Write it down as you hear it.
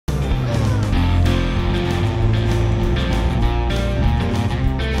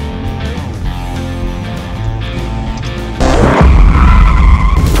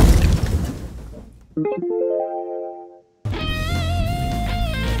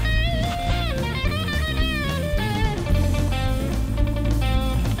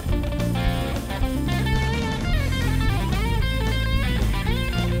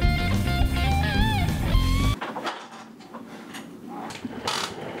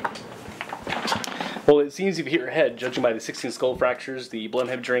Well, it seems you've hit your head, judging by the 16 skull fractures, the blood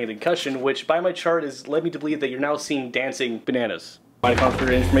hemorrhaging, and concussion, which by my chart has led me to believe that you're now seeing dancing bananas.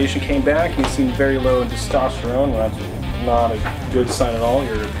 Mitochondrial information came back, you seem very low in testosterone. Well, that's not a good sign at all.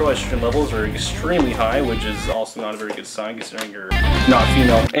 Your proestrogen levels are extremely high, which is also not a very good sign considering you're not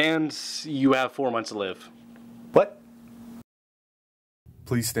female. And you have 4 months to live. What?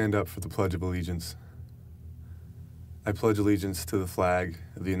 Please stand up for the Pledge of Allegiance. I pledge allegiance to the flag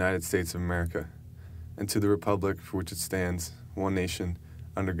of the United States of America and to the republic for which it stands, one nation,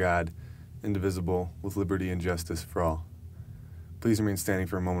 under God, indivisible, with liberty and justice for all. Please remain standing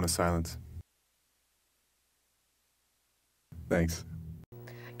for a moment of silence. Thanks.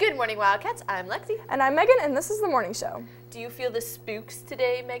 Good morning, Wildcats. I'm Lexi. And I'm Megan, and this is the morning show. Do you feel the spooks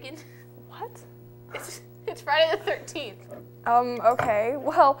today, Megan? What? It's Friday the 13th. Okay.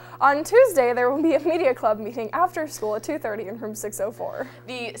 Well, on Tuesday, there will be a media club meeting after school at 2:30 in room 604.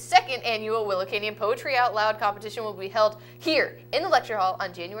 The second annual Willow Canyon Poetry Out Loud competition will be held here in the lecture hall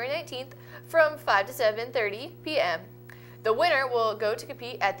on January 19th from 5 to 7:30 p.m. The winner will go to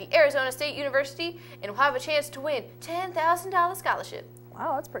compete at the Arizona State University and will have a chance to win $10,000 scholarship.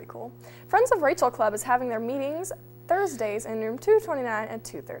 Wow, that's pretty cool. Friends of Rachel Club is having their meetings Thursdays in room 229 at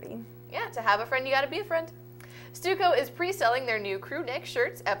 2:30. Yeah, to have a friend, you gotta be a friend. Stuco is pre-selling their new crew neck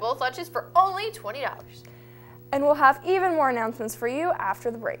shirts at both lunches for only $20. And we'll have even more announcements for you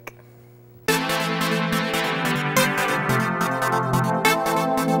after the break.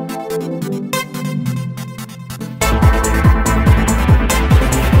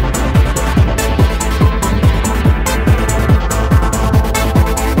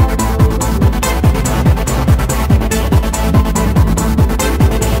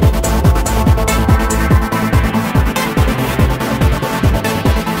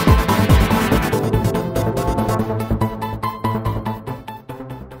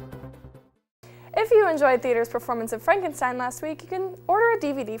 If you enjoyed theater's performance of Frankenstein last week, you can order a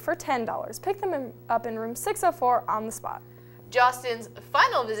DVD for $10. Pick them up in room 604 on the spot. Jostin's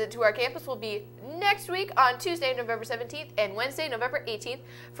final visit to our campus will be next week on Tuesday, November 17th and Wednesday, November 18th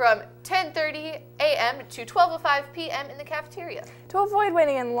from 10:30 a.m. to 12:05 p.m. in the cafeteria. To avoid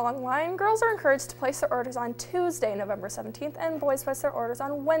waiting in long line, girls are encouraged to place their orders on Tuesday, November 17th, and boys place their orders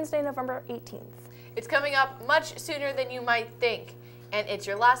on Wednesday, November 18th. It's coming up much sooner than you might think, and it's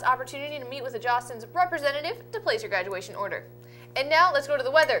your last opportunity to meet with a Jostin's representative to place your graduation order. And now let's go to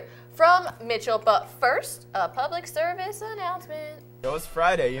the weather from Mitchell, but first, a public service announcement. Yo, it's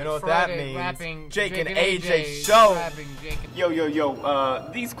Friday, you know what that means. Rapping Jake and AJ show. Yo.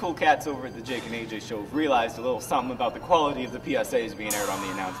 These cool cats over at the Jake and AJ show have realized a little something about the quality of the PSAs being aired on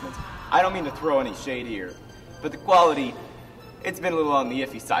the announcements. I don't mean to throw any shade here, but the quality, it's been a little on the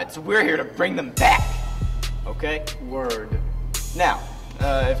iffy side, so we're here to bring them back. Okay? Word. Now,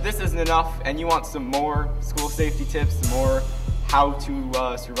 if this isn't enough and you want some more school safety tips, some more how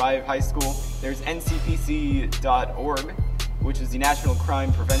to survive high school, there's ncpc.org, which is the National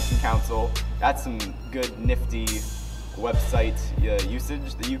Crime Prevention Council. That's some good, nifty website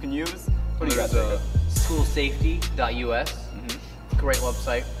usage that you can use. What do you guys think? Schoolsafety.us. Great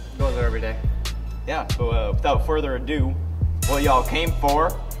website. Go there every day. Yeah, so without further ado, what y'all came for,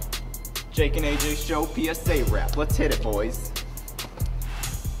 Jake and AJ show PSA rap. Let's hit it, boys.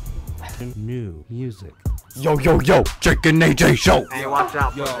 New music. Yo, Jake and AJ show. Hey, watch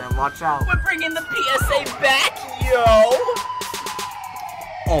out, man. Watch out. We're bringing the PSA back, Yo.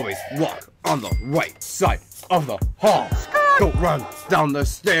 Always walk on the right side of the hall. Don't run down the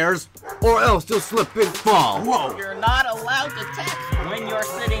stairs, or else you'll slip and fall. Whoa. You're not allowed to text when you're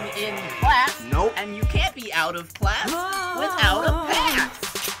sitting in class. Nope. And you can't be out of class without a pass.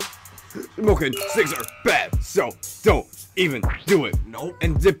 Smoking cigs are bad, so don't even do it. Nope.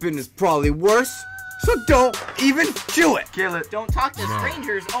 And dipping is probably worse, so don't even chew it. Kill it. Don't talk to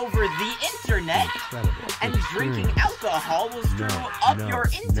strangers over the internet. And drinking alcohol will screw up your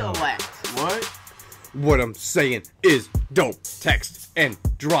intellect. What? What I'm saying is don't text and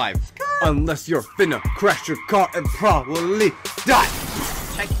drive unless you're finna crash your car and probably die.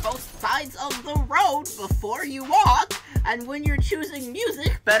 Check both sides of the road before you walk. And when you're choosing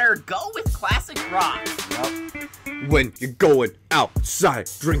music, better go with classic rock. When you're going outside,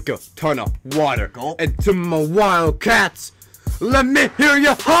 drink a ton of water. Gulp. And to my wildcats, let me hear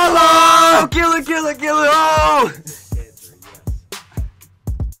you holler! Kill it, oh!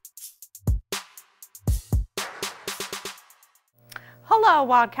 Hello,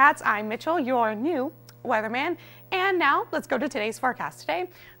 Wildcats. I'm Mitchell, your new weatherman. And now let's go to today's forecast. Today,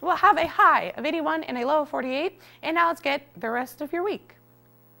 we'll have a high of 81 and a low of 48. And now let's get the rest of your week.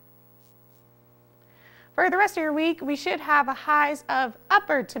 For the rest of your week, we should have highs of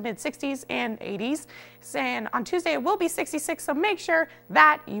upper to mid 60s and 80s. And on Tuesday, it will be 66, so make sure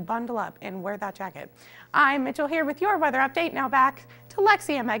that you bundle up and wear that jacket. I'm Mitchell here with your weather update. Now back to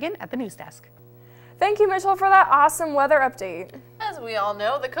Lexi and Megan at the news desk. Thank you, Mitchell, for that awesome weather update. As we all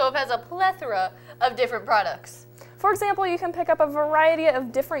know, the Cove has a plethora of different products. For example, you can pick up a variety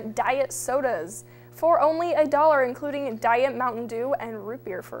of different diet sodas for only $1, including Diet Mountain Dew and root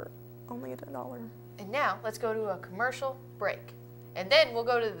beer for only $1. And now, let's go to a commercial break. And then we'll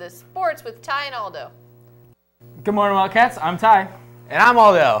go to the sports with Ty and Aldo. Good morning, Wildcats. I'm Ty. And I'm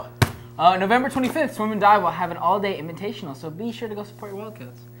Aldo. November 25th, Swim and Dive will have an all-day invitational, so be sure to go support your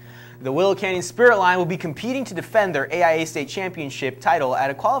Wildcats. The Willow Canyon Spirit Line will be competing to defend their AIA State Championship title at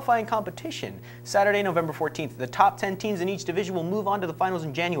a qualifying competition Saturday, November 14th. The top 10 teams in each division will move on to the finals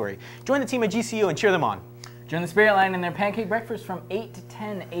in January. Join the team at GCU and cheer them on. Join the Spirit Line in their pancake breakfast from 8 to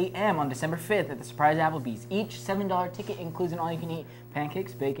 10 a.m. on December 5th at the Surprise Applebee's. Each $7 ticket includes an all-you-can-eat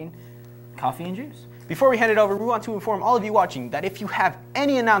pancakes, bacon, coffee, and juice. Before we hand it over, we want to inform all of you watching that if you have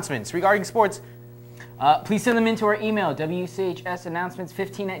any announcements regarding sports, please send them into our email,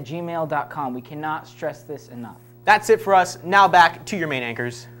 WCHSannouncements15@gmail.com. We cannot stress this enough. That's it for us. Now back to your main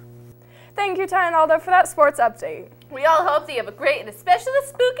anchors. Thank you, Ty and Aldo, for that sports update. We all hope that you have a great and especially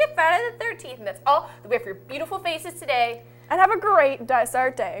spooky Friday the 13th. And that's all that we have for your beautiful faces today. And have a great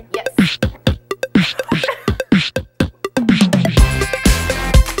Dissart Day. Yes.